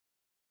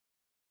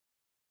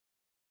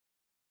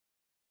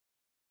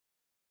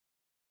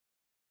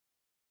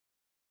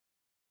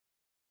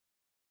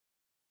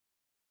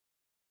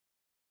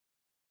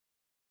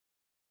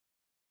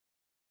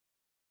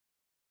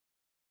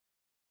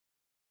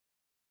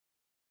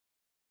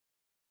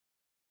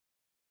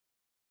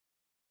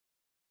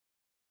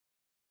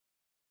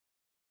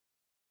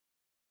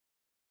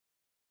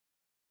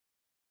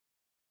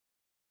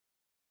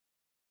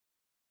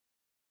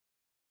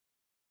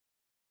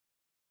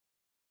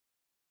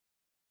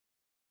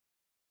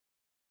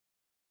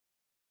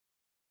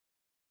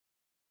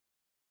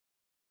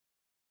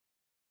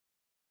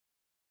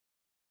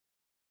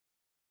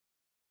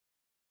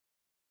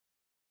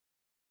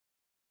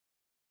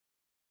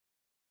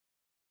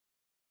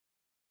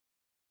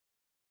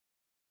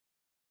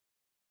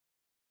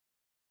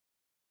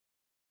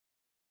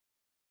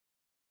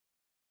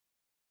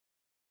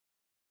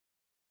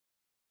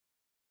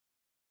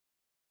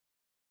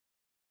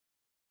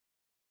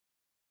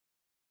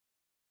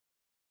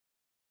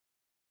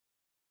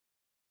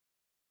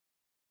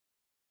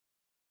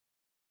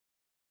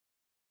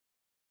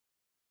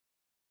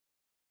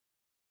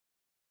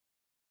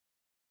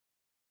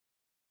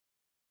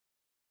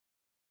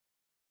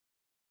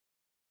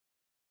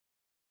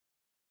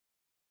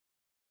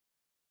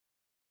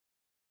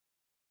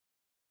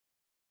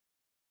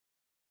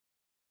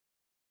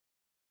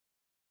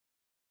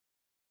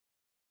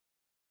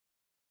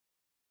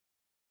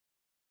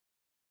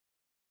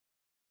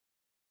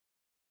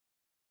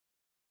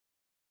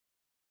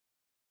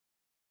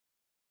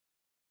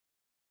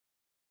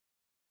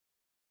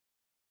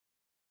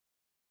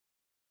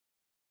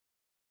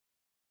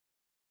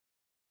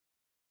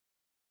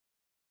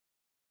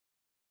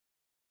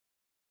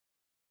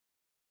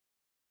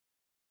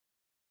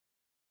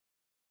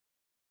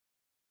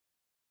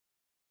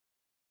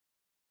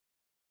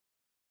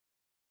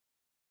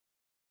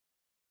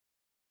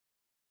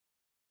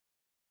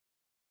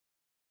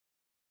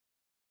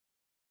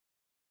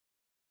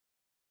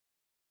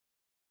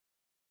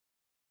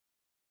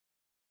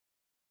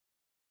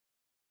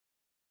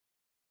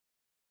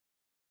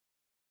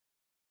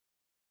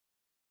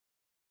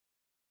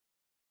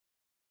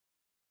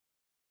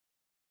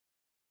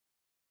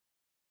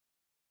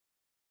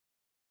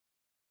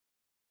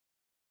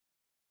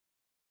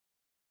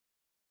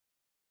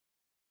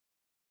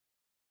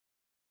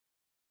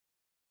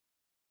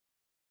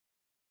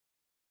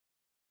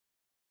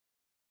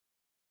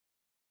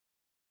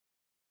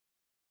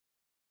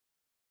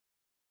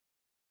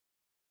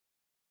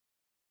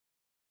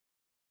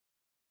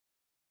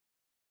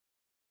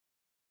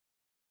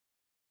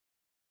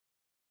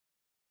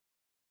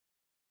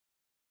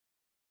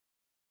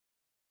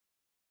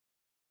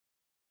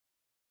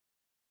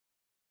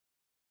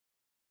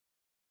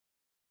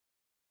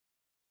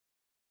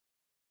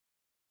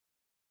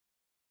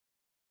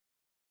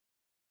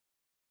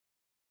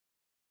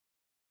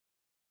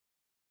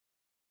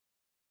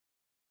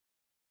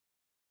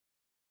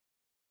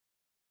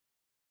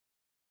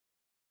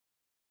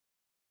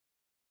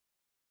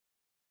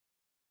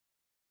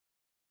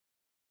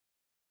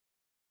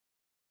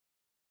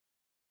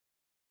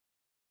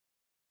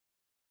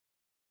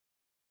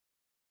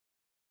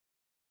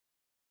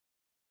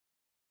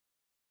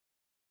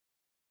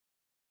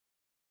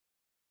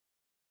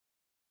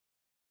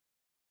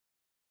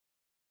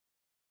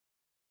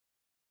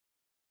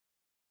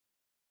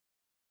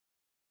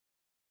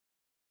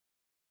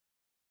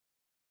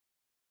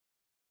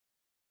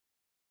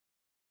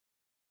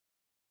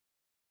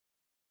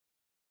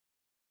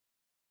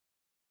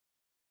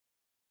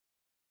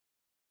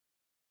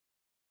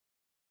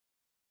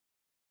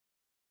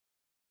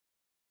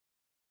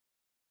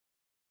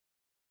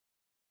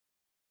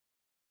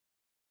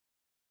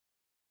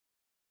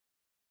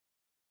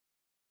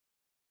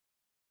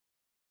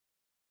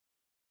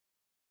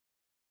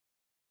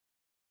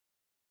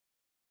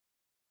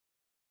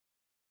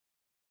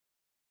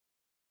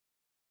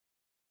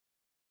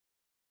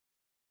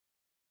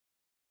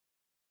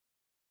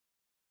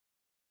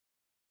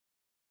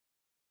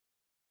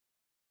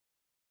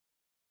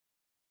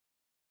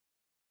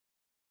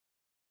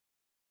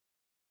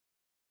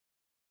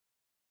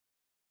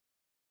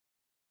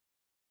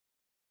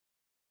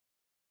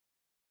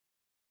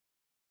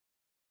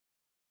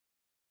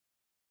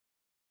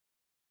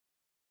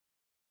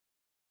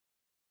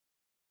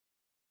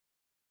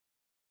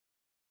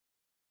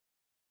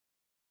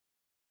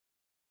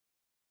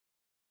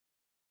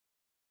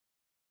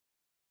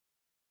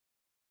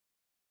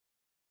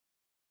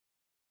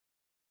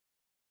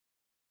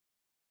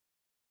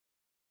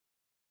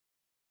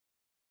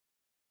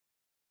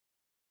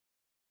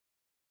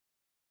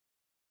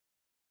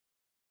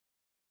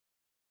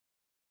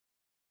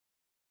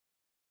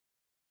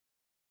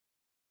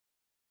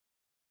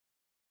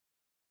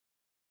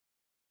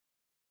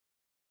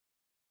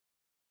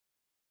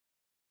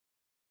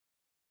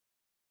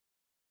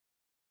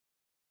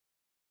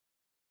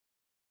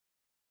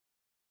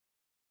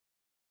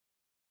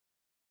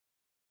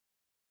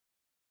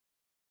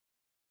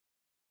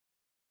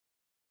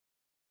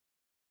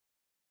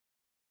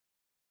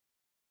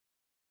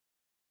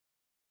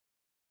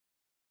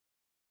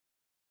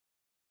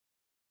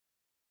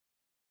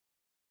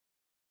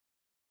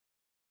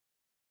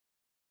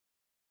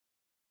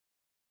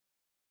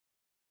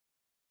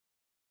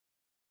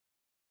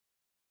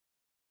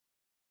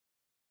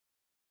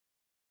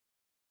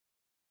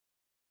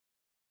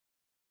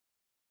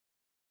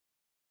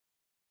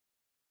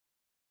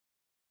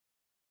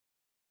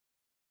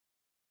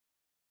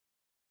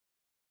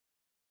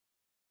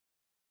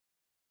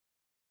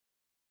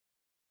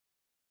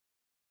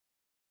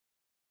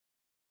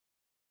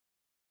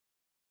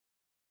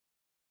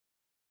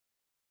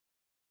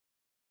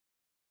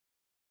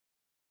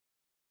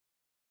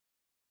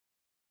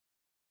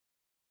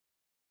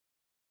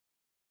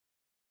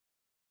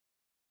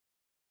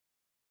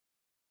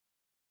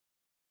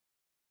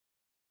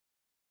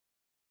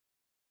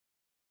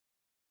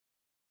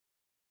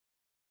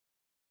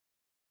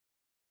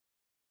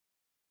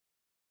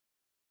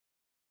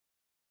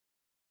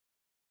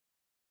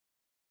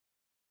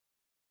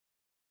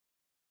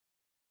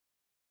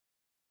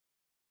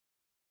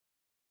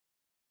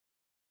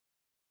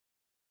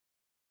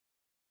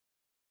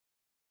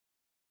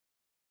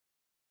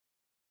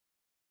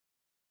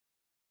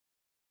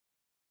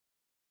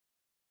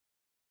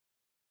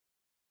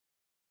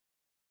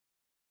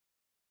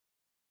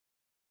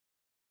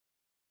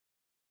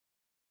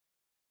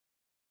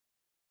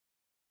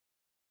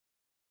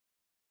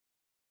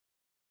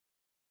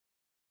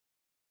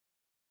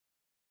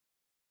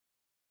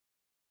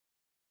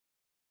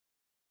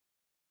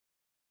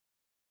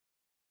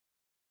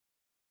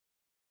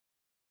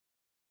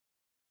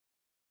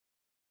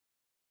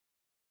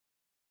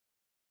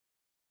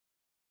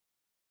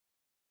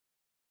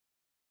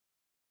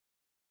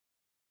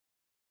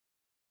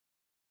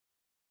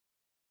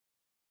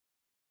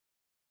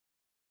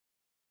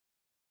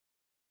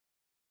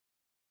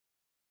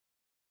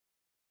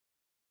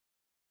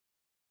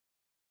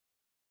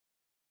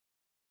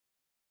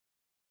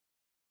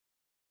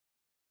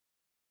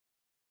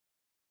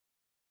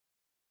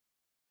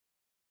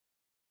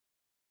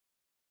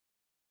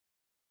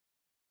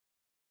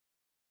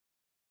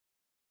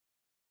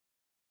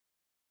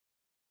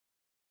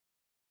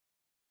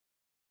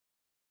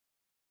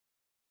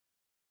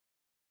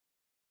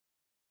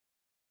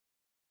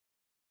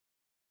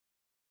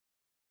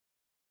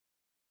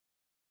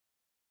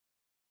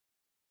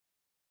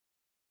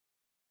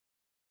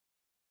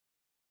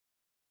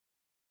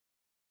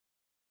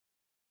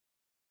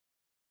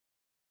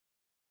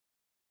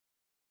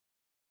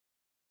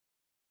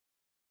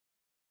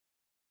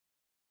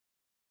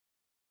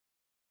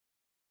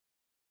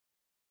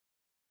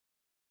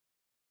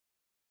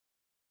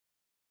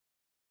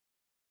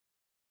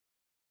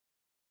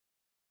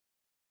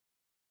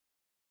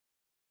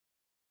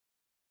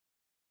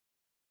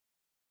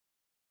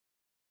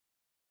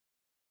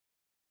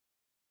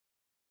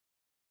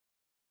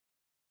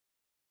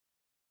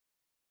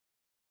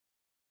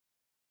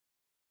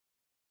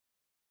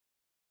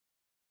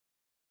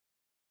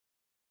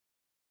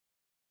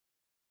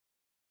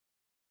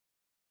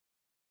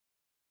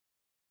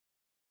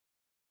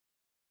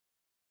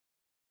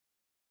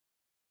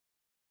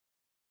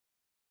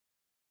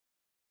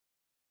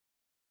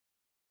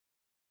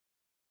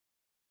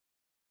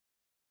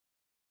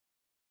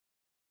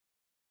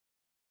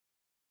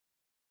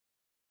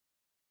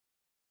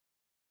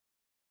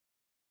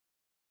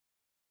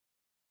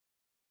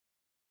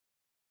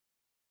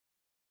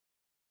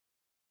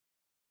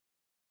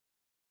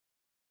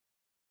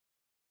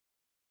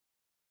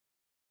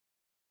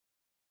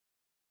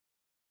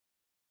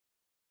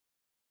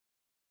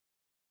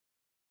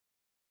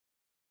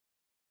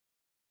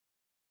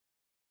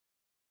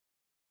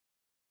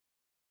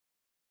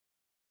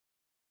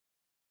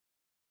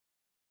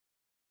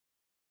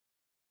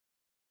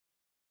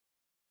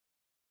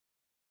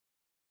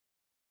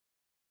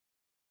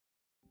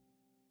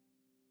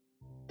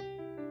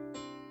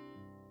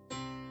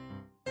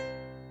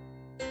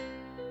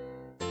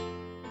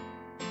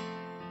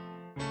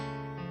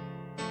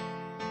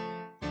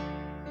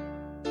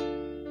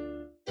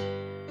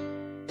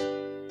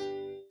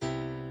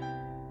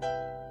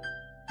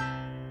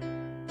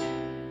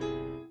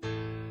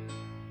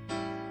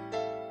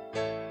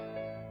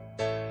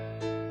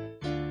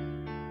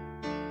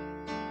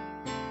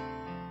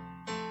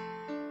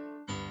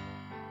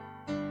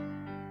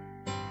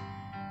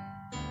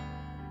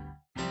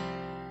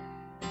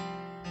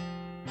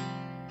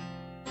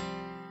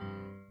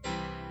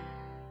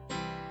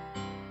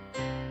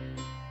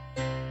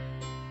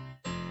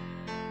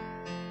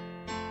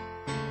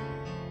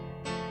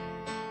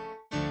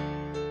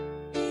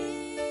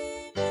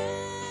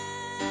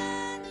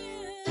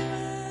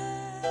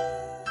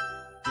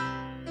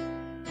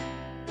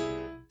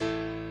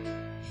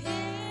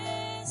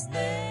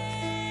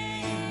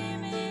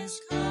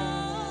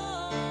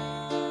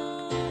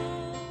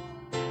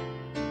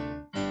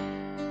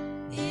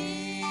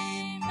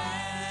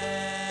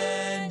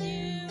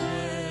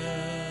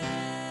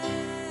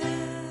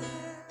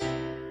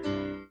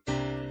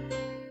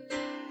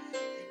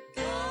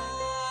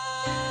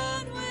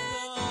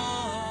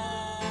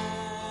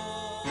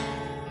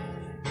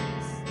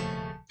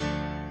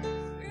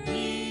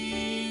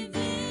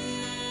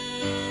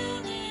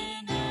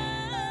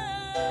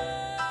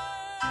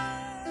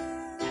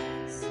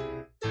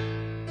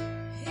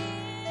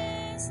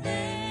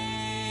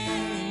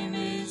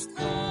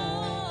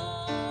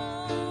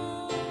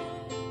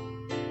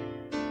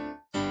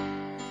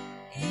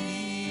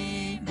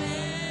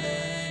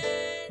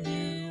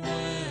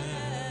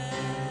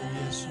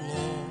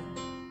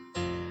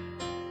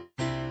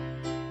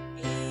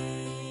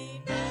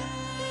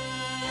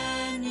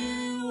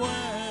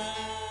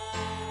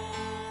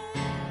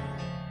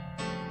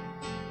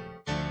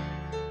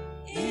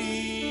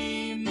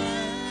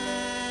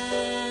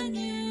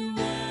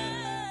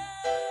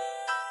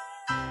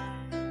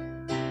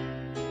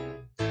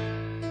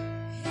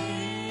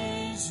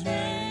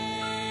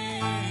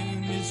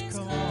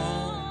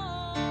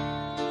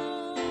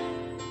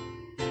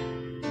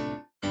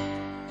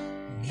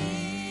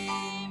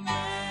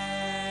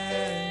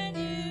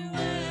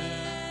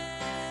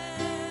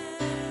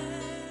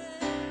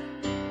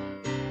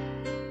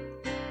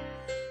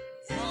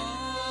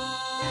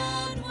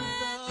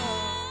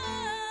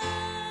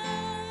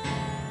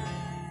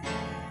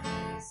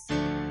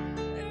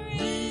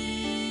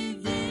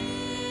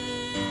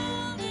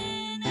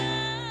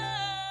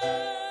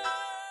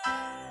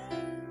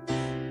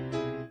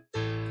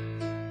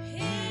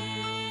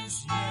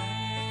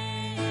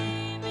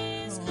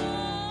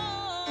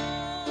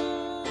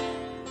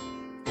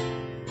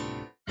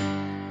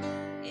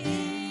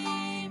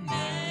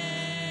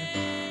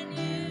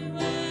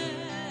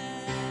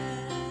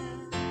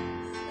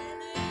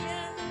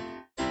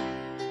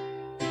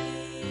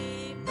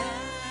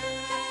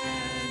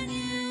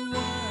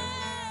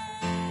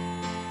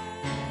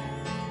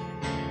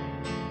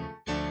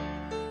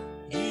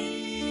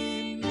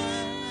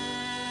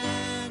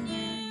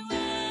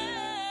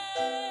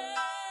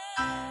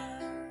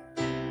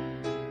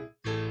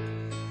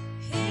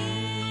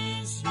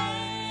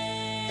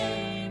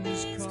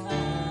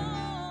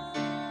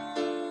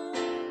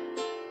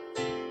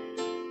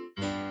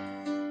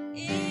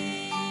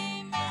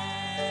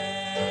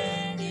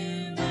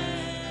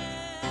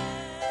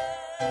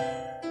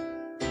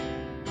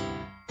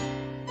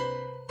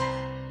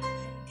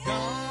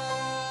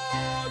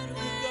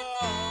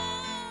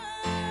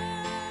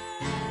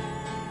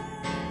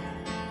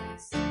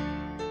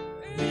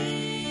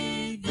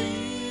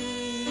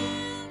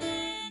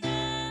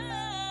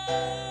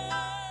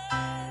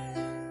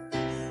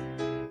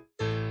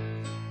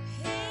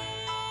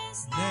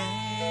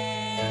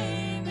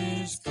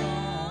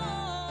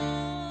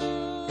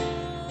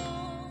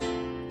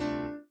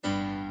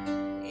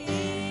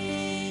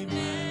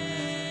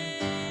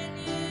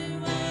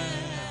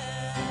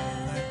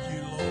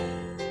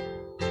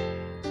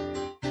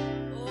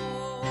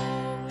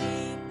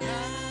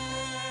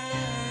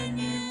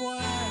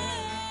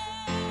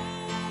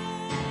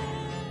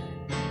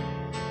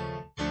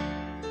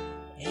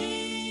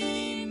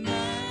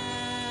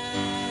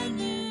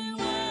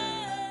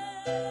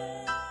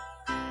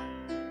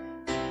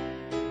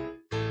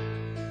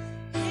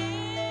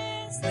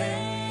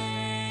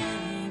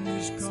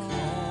is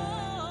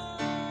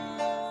called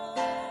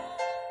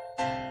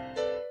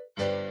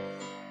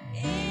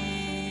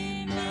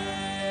Emmanuel.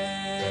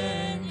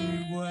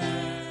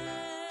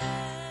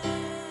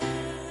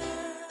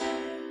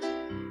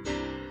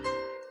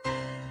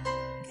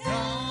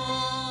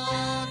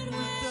 God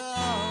with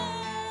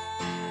us,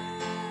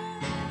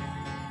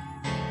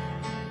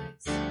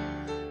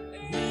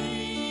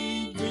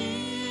 revealed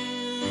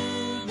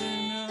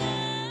in us.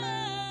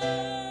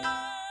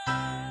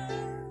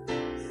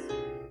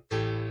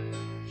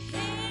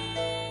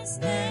 His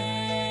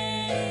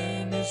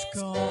name is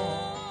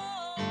called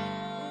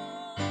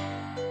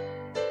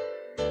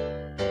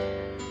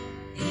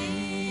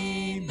Thank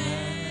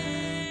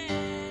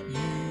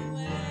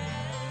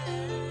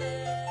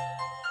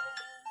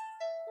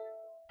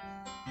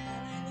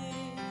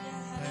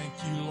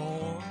you,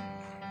 Lord.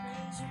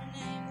 Praise your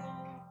name,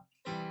 Lord.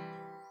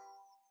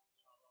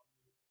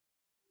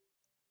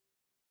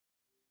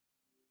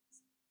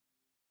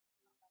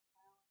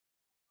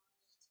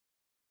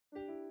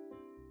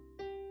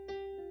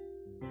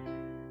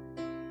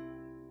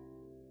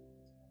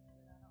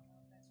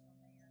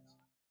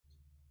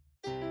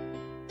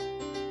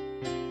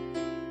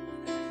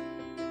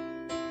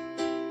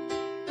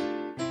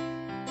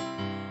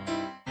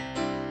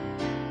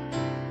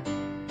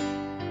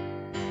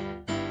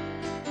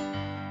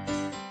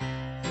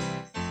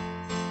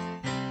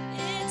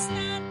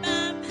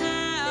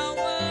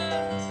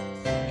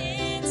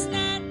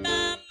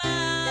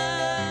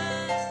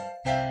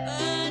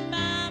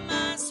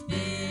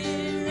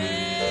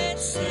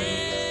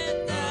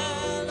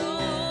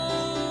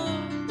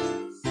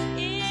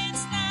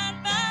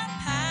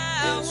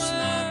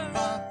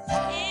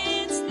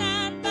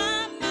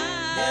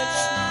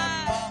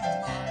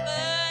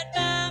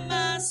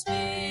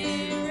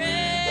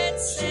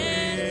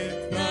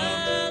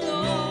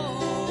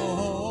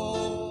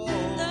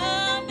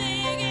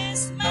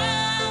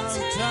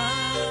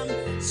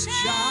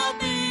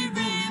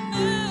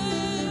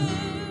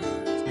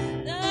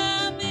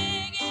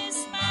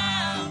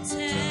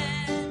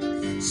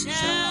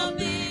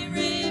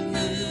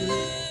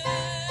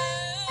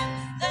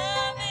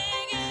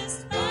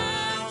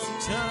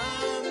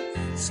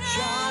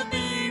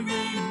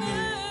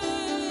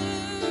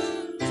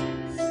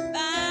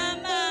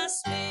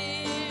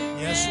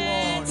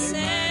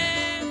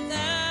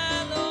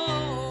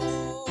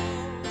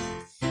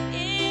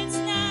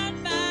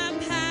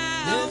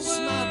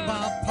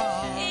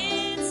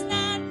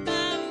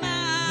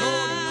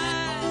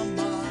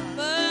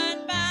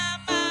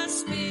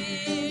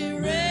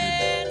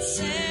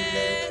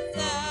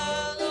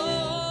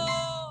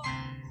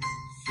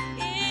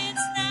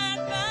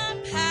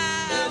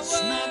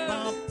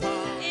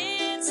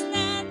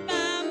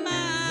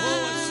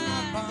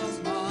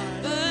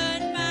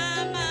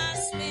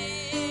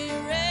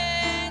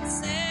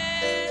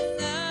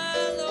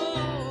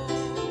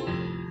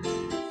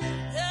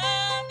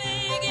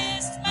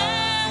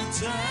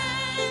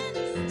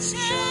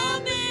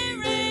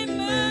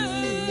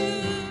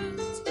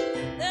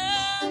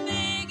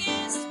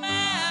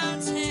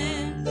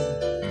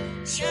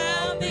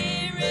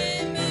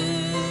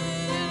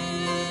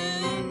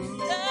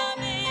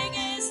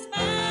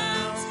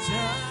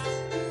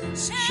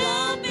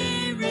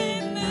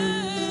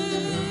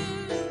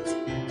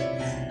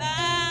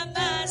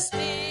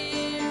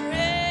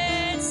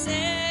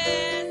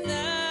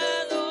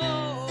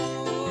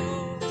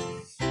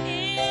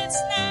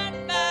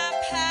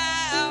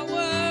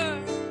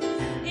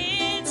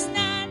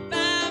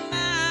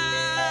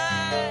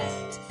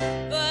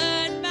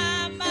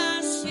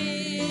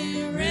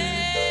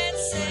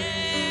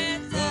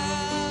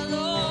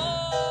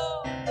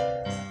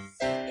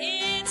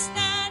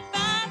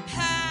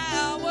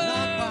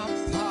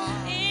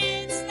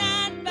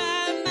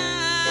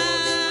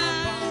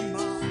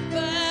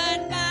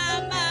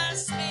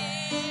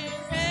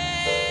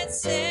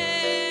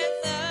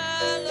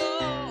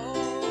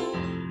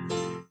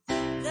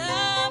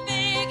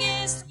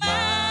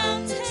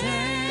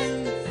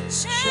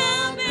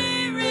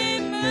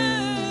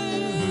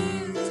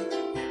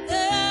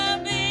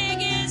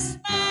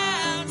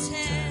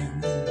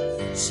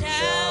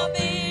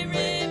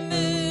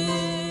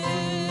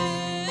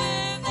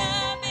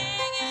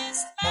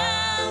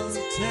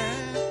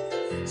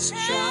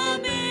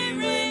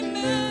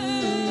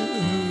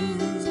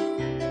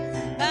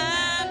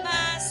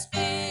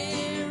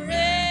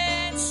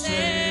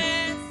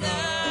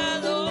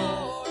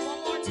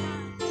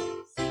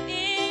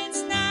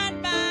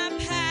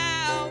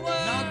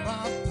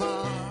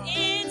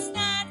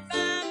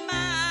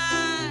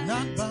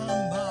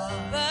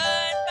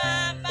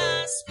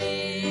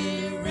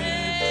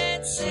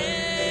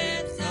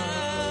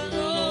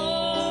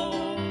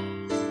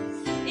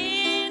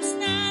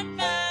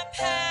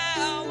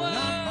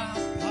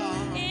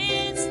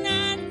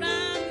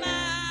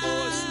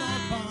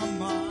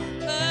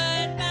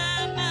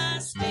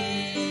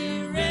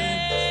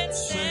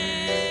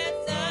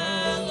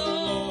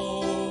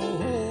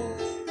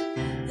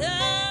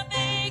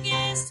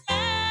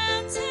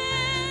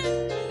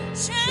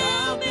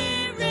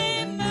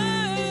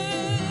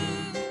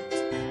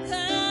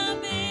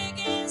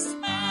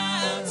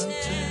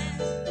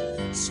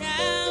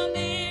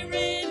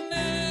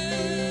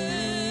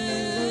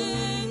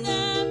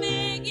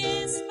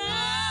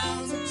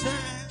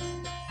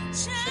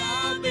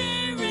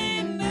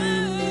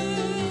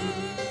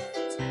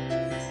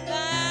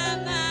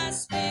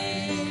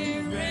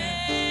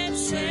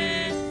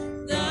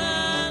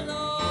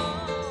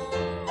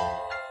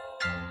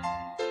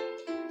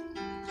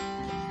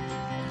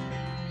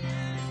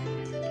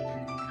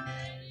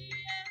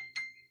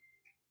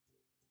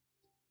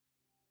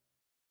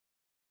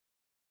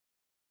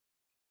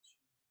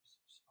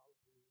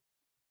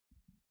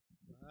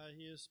 by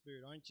His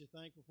Spirit. Aren't you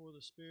thankful for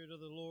the Spirit of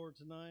the Lord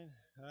tonight?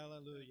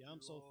 Hallelujah.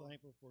 I'm so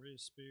thankful for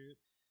His Spirit.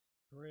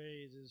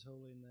 Praise His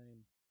holy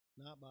name.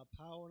 Not by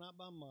power, not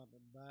by might,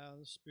 but by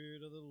the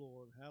Spirit of the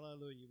Lord.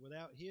 Hallelujah.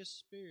 Without His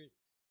Spirit,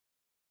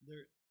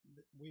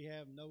 we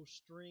have no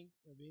strength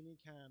of any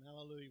kind.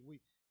 Hallelujah.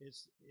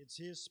 It's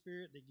His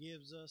Spirit that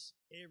gives us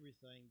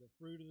everything, the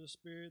fruit of the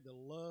Spirit, the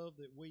love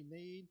that we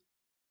need.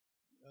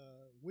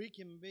 We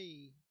can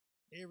be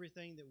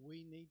everything that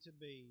we need to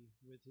be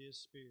with His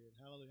Spirit.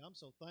 Hallelujah. I'm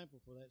so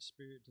thankful for that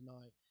Spirit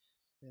tonight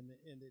and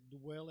it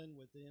dwelling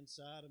with the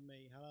inside of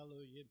me.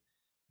 Hallelujah.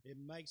 It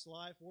makes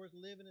life worth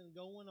living and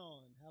going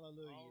on.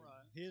 Hallelujah. All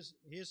right.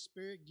 His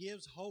Spirit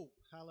gives hope.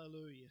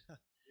 Hallelujah. Yes.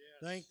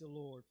 Thank the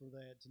Lord for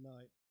that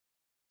tonight.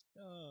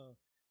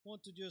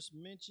 Want to just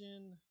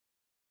mention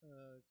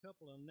a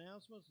couple of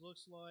announcements.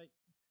 Looks like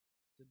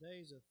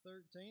today's the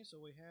 13th, so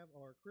we have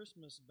our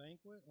Christmas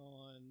banquet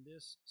on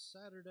this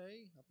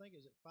Saturday. I think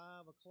it's at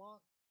 5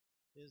 o'clock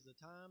is the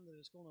time that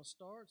it's going to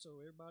start. So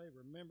everybody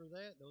remember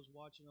that. Those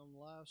watching on the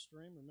live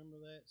stream, remember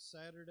that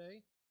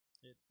Saturday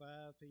at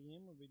 5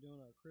 p.m. We'll be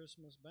doing our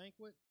Christmas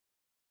banquet.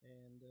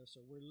 And so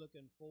we're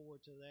looking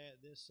forward to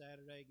that this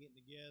Saturday, getting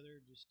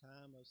together, just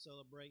time of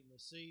celebrating the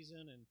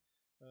season and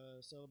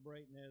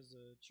celebrating as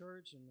a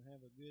church and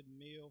have a good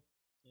meal.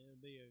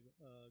 It'll be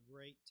a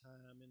great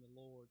time in the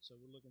Lord. So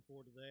we're looking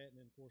forward to that. And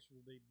then, of course,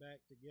 we'll be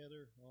back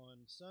together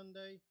on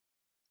Sunday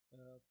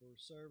for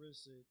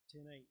service at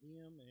 10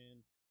 a.m.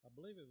 And I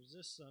believe it was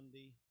this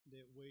Sunday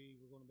that we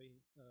were going to be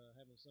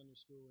having Sunday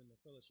school in the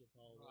fellowship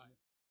hall. Right.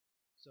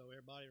 So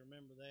everybody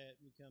remember that.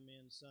 You come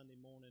in Sunday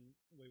morning,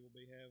 we will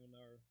be having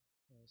our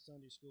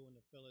Sunday school in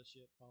the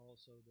fellowship hall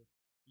so the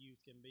youth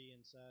can be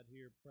inside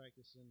here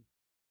practicing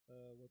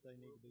what they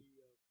need to be.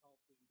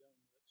 Coffee and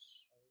donuts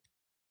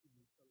in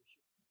the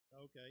fellowship.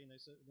 Okay, and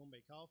they said there's going to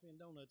be coffee and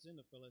donuts in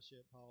the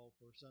fellowship hall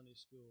for Sunday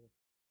school.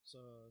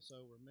 So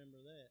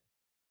remember that.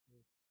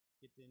 We'll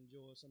get to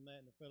enjoy some of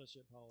that in the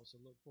fellowship hall. So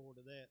look forward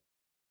to that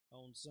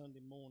on Sunday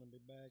morning. Be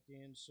back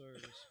in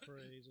service.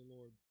 Praise the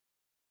Lord.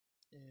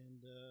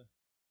 And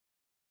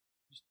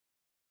just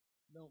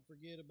don't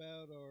forget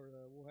about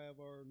we'll have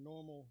our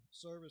normal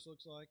service,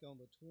 looks like, on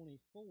the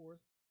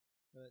 24th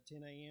at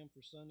 10 a.m. for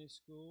Sunday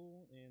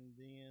school. And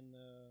then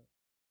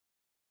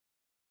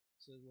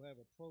says we'll have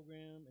a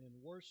program and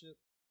worship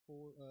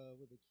for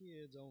with the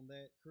kids on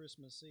that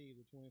Christmas Eve,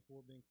 the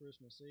 24th being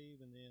Christmas Eve,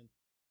 and then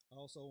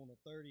also on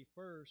the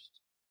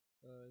 31st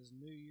is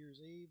New Year's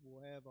Eve.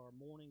 We'll have our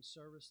morning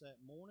service that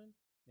morning,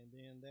 and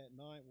then that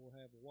night we'll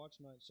have a watch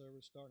night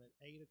service starting at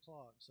 8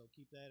 o'clock. So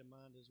keep that in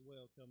mind as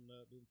well coming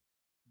up.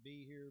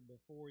 Be here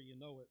before you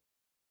know it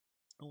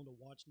on the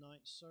watch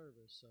night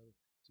service. So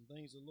some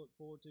things to look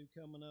forward to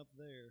coming up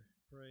there.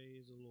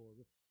 Praise the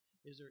Lord.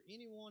 Is there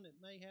anyone that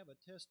may have a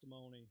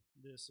testimony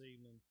this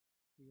evening?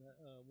 You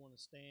want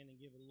to stand and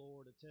give the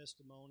Lord a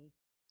testimony?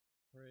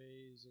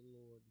 Praise the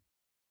Lord.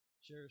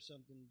 Share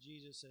something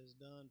Jesus has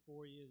done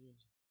for you.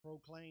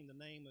 Proclaim the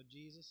name of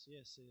Jesus.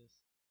 Yes,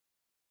 sis.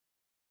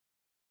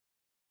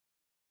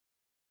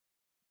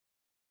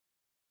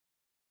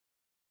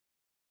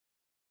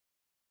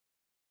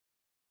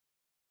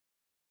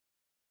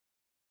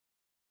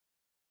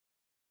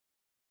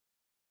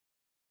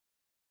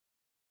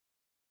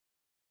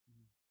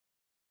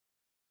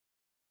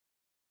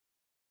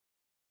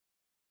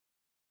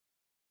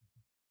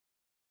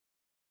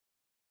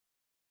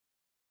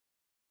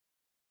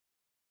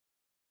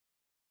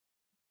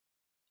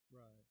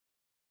 Right.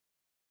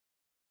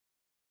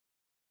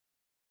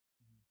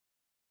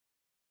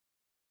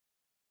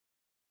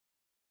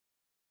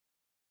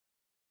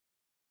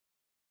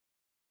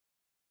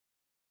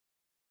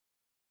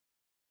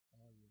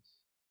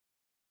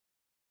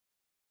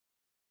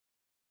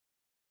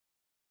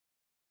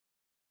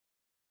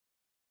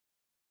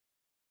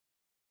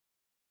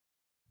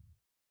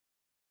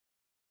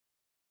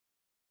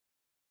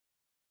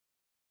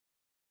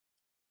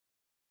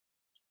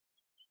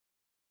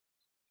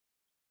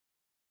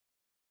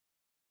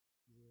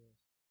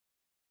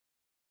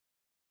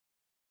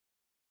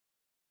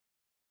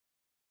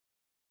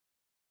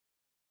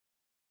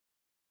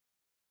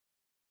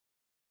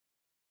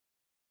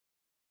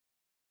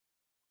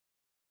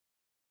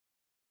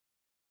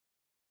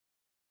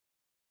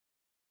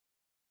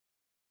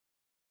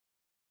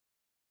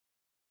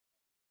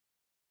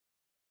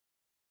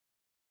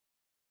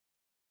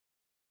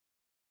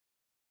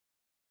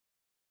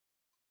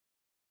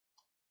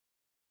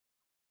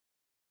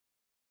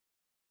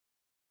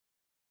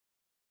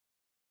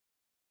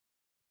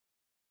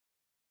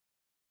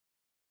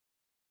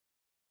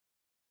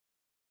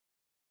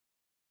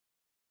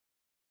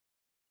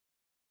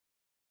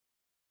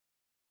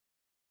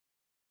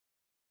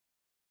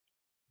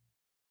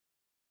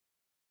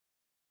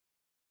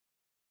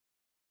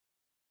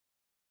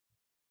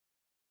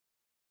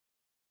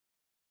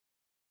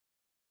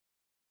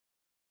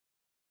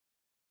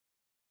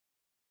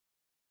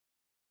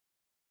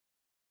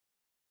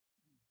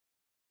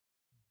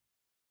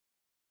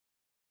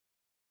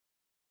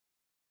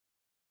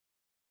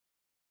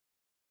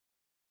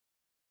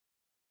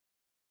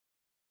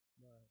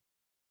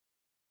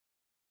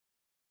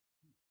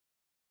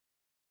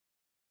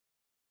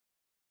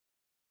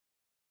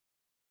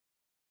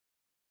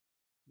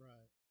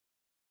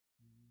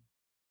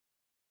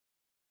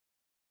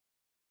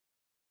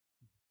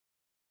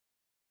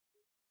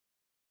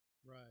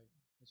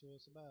 That's what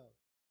it's about.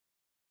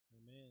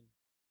 Amen.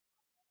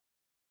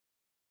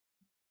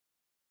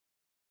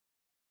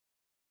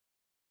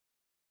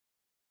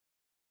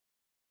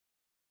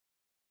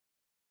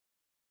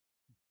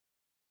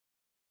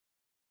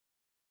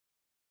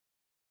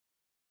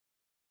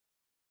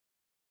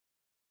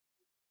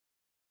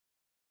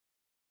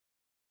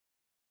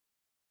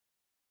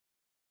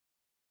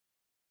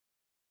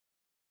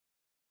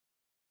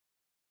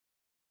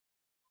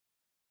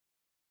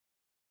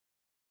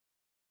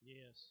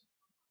 Yes.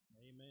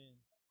 Amen.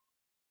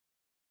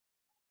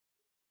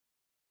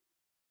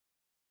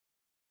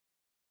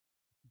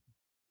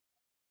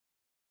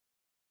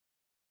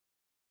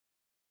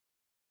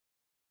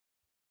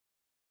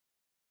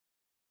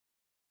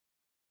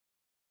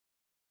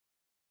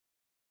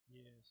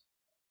 Yes.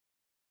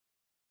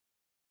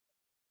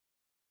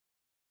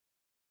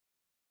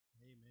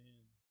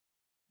 Amen.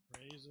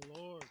 Praise the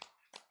Lord.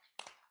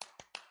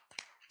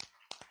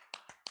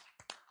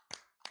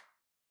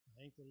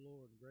 Thank the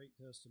Lord. Great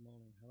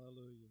testimony.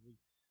 Hallelujah.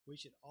 We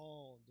should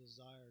all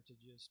desire to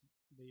just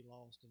be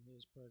lost in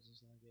His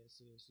presence like that,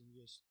 sis. And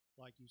just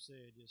like you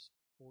said, just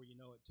before you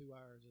know it, 2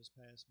 hours has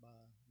passed by.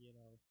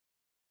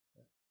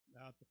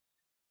 I,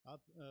 I,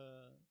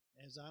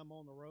 as I'm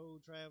on the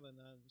road traveling,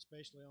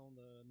 especially on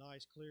the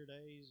nice clear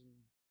days, and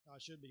I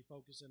should be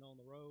focusing on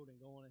the road and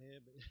going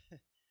ahead, but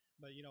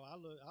but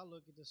I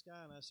look at the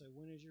sky and I say,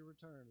 when is your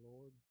return,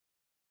 Lord?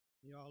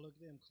 I look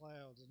at them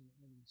clouds, and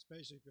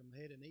especially if I'm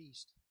heading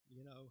east,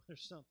 or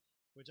something,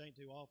 which ain't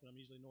too often. I'm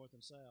usually north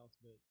and south,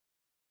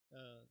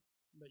 uh,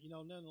 but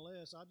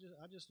nonetheless, I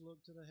just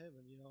look to the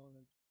heaven,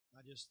 and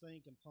I just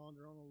think and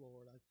ponder on the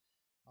Lord.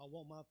 I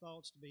want my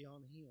thoughts to be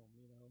on Him,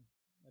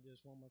 I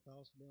just want my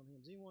thoughts to be on Him.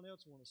 Does anyone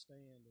else want to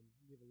stand and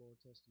give a Lord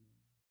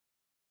testimony?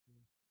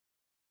 Yeah.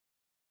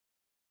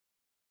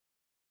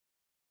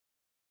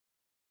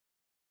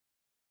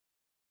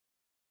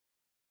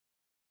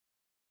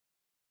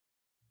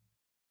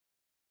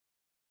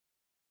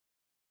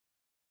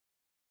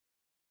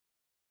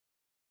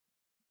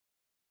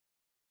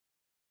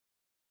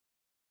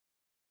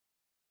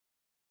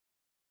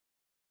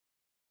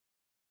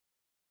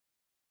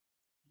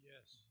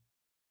 Yes.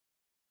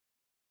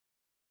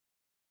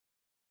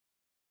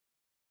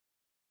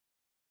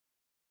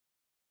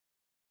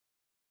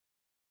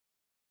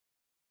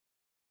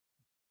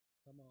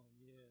 Come on.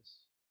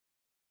 Yes.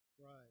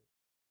 Right.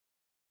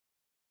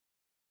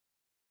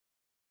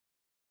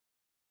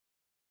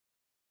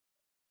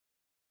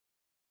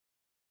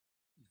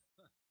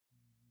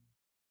 Mhm.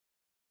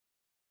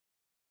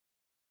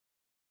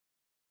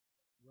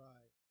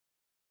 Right.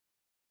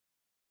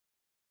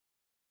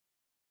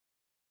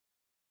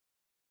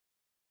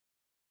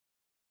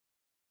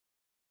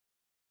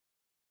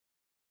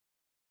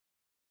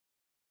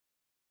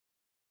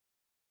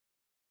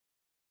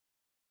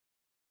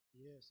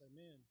 Yes.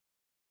 Amen.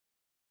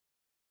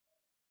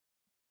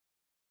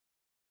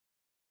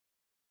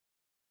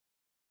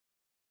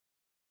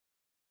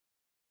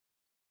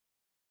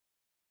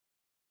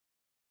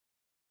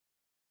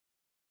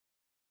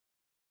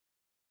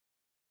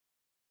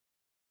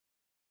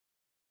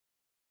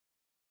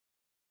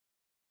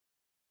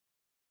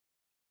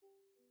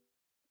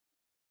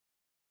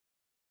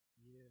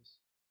 Yes.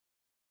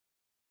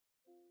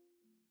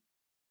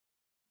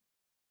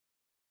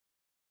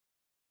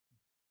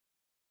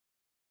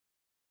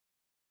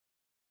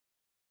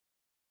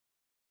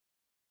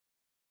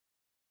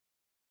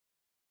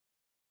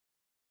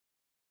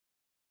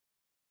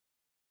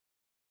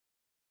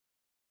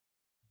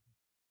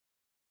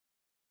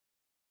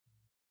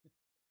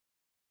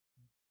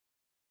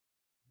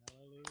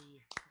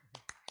 Hallelujah.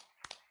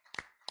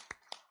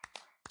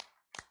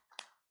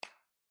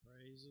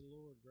 Praise the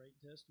Lord. Great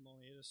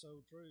testimony. It is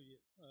so true.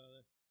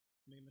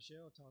 Me and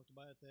Michelle talked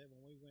about that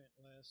when we went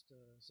last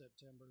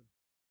September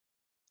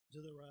to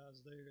the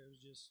rise there. It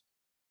was just,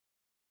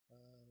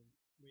 uh,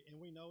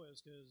 we know it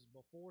was because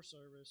before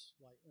service,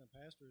 like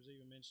pastors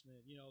even mentioned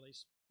it,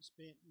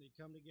 they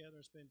come together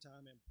and spend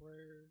time in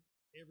prayer.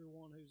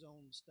 Everyone who's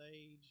on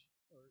stage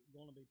are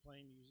going to be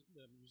playing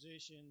the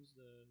musicians,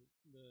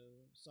 the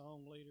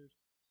song leaders.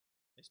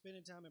 They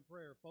spending time in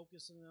prayer,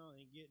 focusing on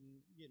and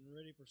getting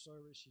ready for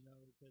service.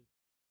 Because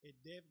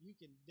you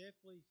can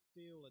definitely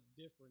feel a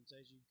difference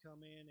as you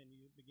come in and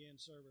you begin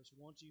service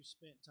once you've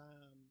spent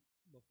time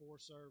before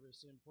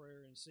service in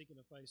prayer and seeking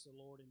the face of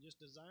the Lord and just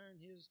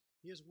desiring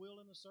His will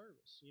in the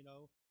service.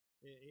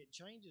 It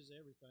changes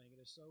everything.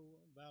 It is so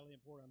vitally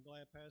important. I'm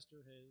glad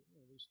Pastor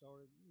we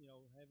started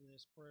having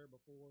this prayer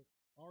before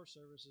our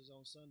services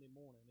on Sunday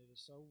morning. It is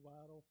so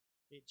vital.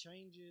 It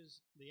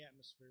changes the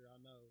atmosphere.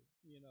 I know.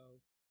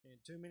 And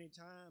too many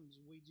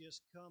times we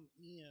just come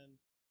in,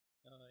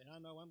 and I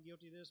know I'm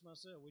guilty of this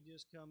myself. We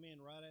just come in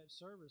right at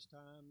service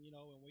time,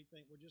 and we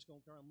think we're just going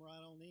to come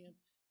right on in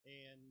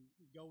and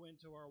go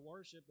into our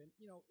worship. And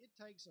it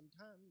takes some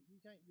time.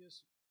 You can't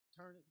just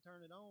turn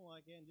it on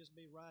like that and just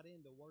be right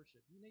into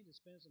worship. You need to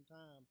spend some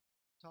time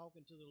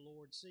talking to the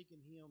Lord, seeking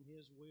Him,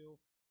 His will.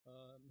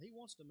 He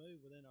wants to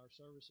move within our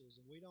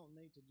services, and we don't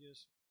need to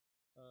just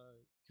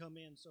come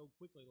in so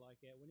quickly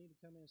like that. We need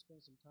to come in and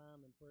spend some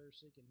time in prayer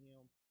seeking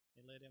Him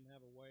and let Him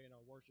have a way in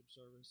our worship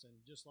service. And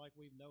just like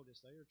we've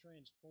noticed, they are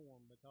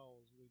transformed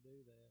because we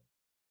do that.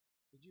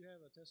 Did you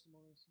have a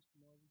testimony, Sister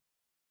Margie?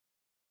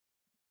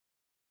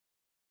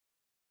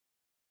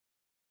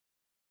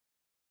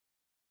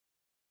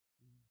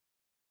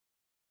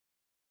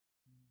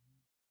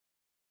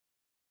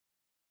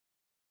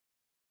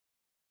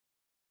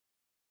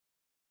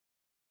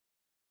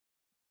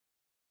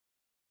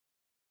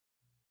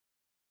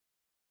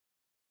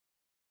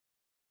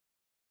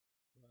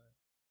 Right.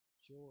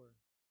 Sure.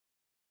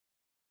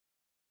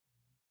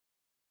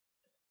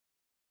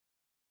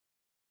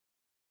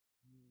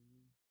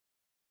 Mhm.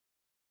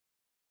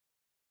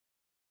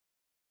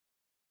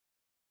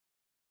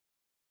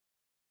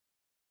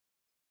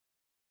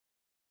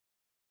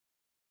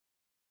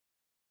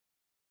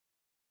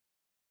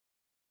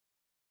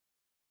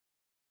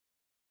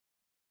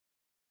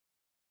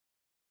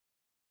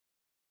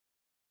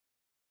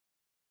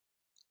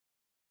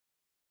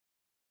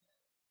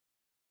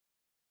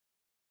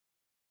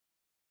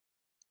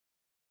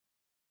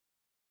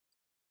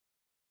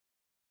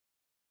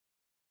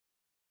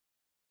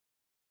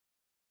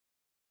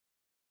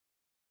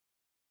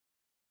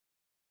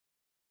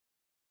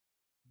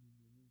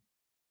 Mhm.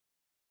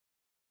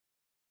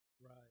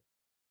 Right.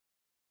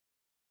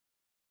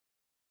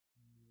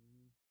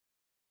 Mhm.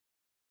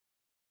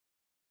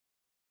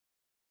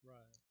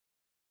 Right.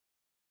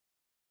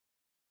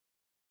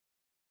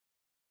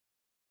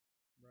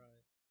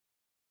 Right.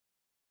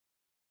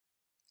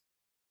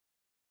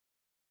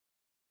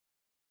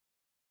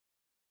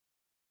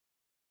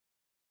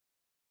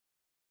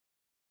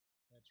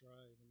 That's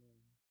right. Amen.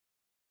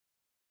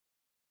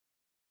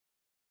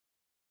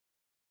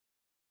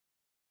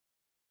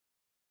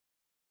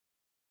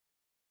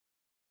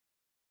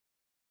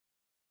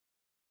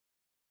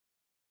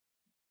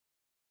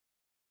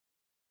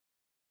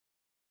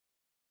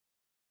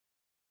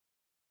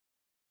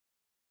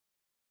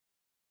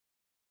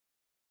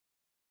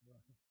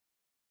 Right.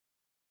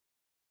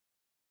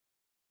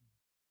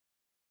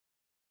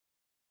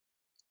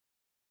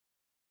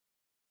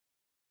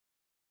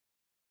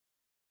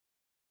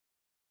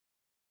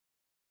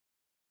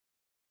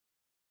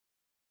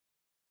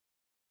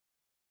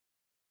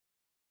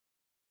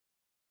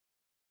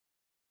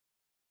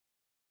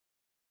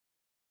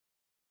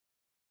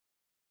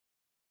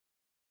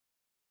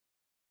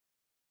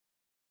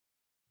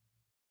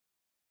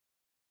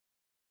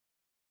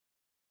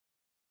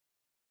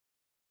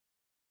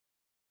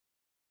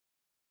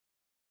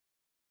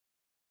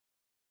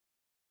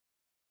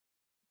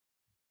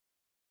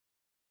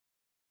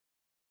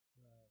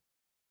 Right.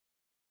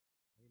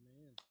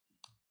 Amen.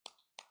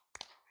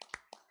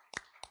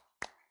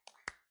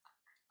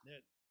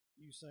 That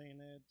you saying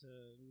that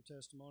your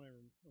testimony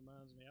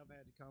reminds me. I've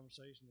had a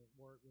conversation at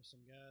work with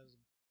some guys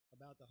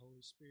about the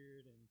Holy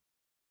Spirit, and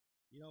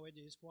it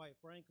just quite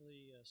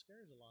frankly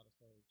scares a lot of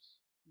folks.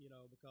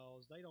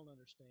 Because they don't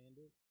understand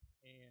it,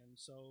 and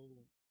so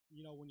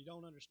when you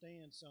don't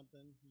understand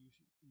something,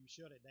 you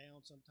shut it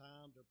down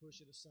sometimes or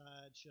push it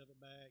aside, shove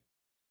it back.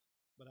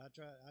 But I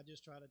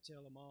just try to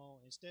tell them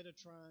all instead of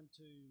trying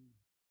to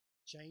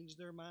change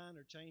their mind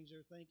or change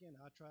their thinking.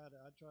 I try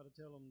to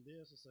tell them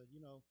this. I said,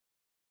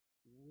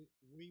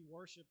 we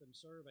worship and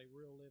serve a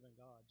real living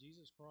God.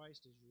 Jesus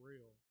Christ is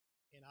real,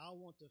 and I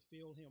want to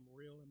feel Him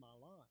real in my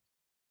life.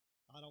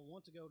 I don't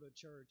want to go to a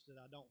church that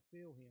I don't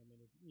feel Him,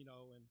 and if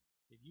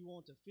you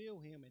want to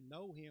feel Him and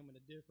know Him in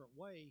a different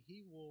way,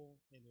 He will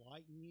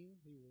enlighten you.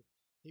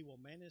 He will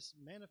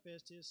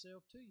manifest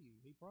Himself to you.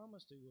 He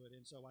promised He would,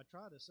 and so I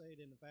try to say it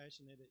in a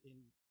fashion that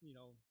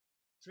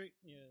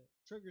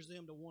triggers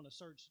them to want to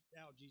search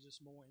out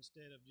Jesus more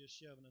instead of just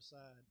shoving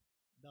aside.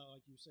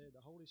 Like you said,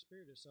 the Holy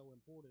Spirit is so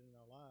important in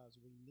our lives.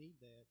 We need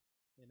that,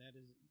 and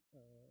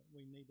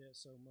we need that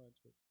so much.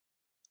 But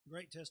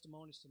great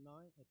testimonies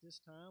tonight. At this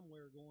time,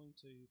 we're going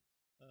to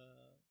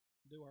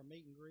do our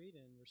meet and greet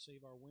and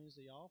receive our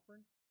Wednesday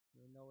offering.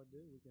 We know what to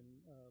do. We can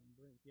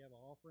if you have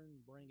an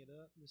offering, bring it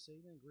up this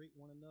evening. Greet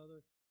one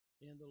another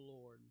in the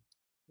Lord.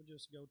 We'll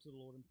just go to the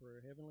Lord in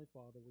prayer. Heavenly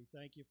Father, we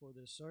thank you for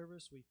this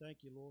service. We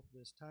thank you, Lord, for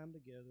this time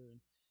together.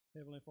 And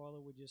Heavenly Father,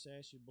 we just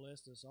ask you to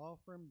bless this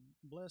offering,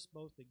 bless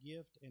both the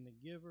gift and the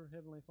giver,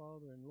 Heavenly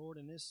Father. And Lord,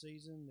 in this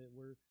season that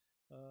we're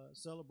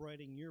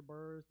celebrating your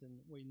birth,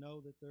 and we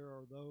know that there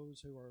are those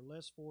who are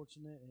less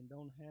fortunate and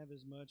don't have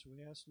as much.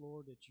 We ask,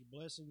 Lord, that your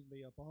blessings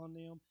be upon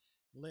them.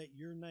 Let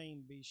your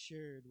name be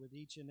shared with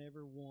each and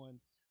every one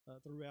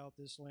throughout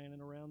this land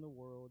and around the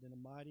world. In the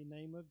mighty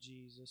name of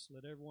Jesus,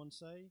 let everyone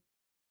say,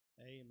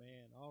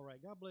 amen. All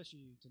right. God bless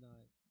you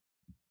tonight.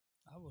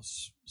 I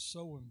was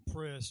so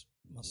impressed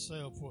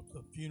myself with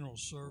the funeral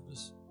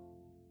service.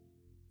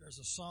 There's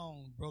a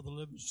song Brother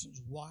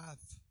Livingston's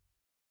wife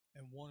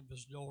and one of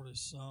his daughters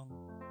sung,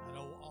 an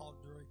old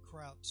Audrey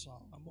Kraut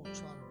song. I'm going to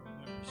try to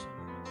remember some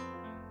of it.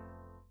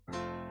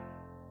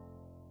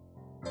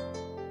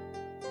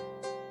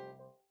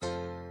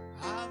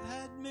 I've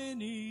had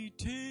many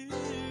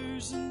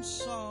tears and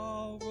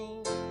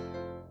sorrow,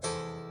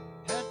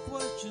 had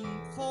questions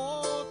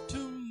for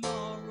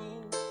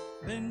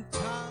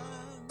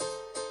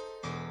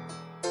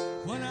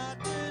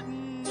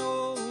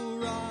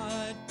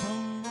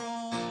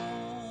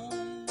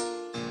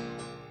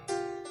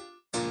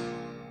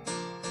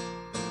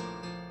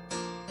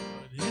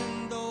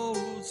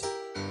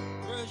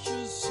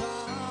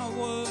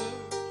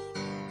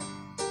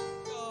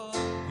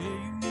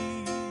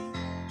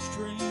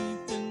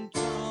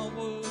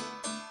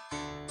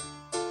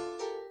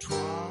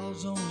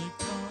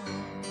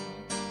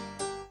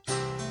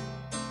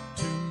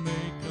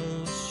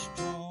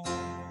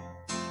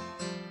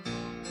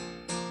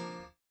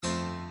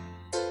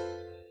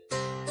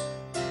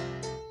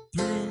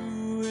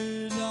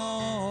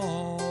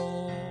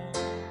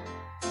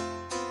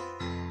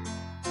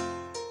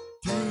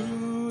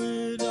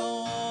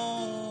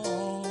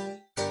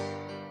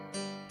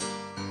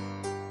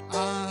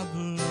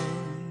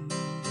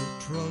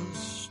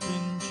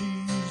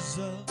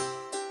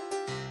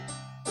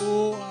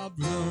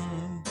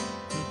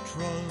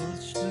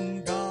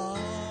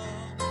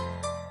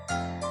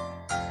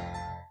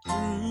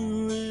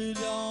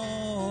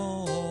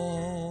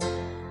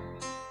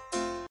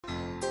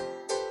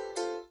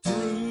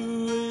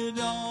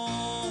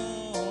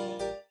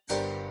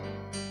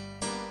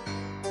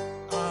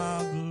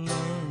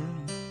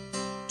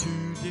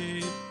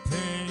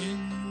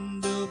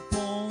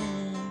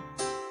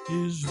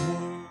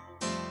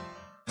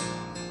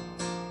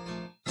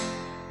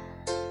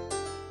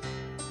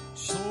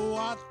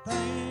I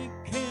thank